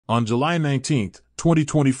On July 19,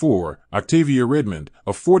 2024, Octavia Redmond,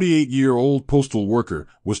 a 48-year-old postal worker,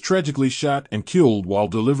 was tragically shot and killed while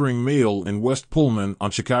delivering mail in West Pullman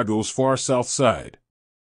on Chicago's far south side.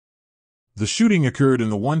 The shooting occurred in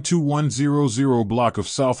the 12100 block of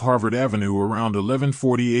South Harvard Avenue around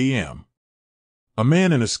 11:40 a.m. A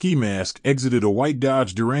man in a ski mask exited a white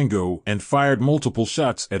Dodge Durango and fired multiple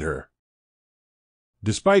shots at her.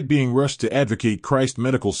 Despite being rushed to Advocate Christ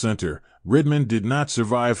Medical Center, Redmond did not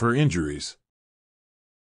survive her injuries.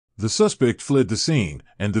 The suspect fled the scene,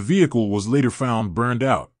 and the vehicle was later found burned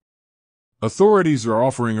out. Authorities are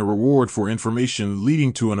offering a reward for information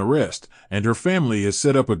leading to an arrest, and her family has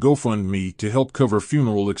set up a GoFundMe to help cover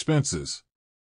funeral expenses.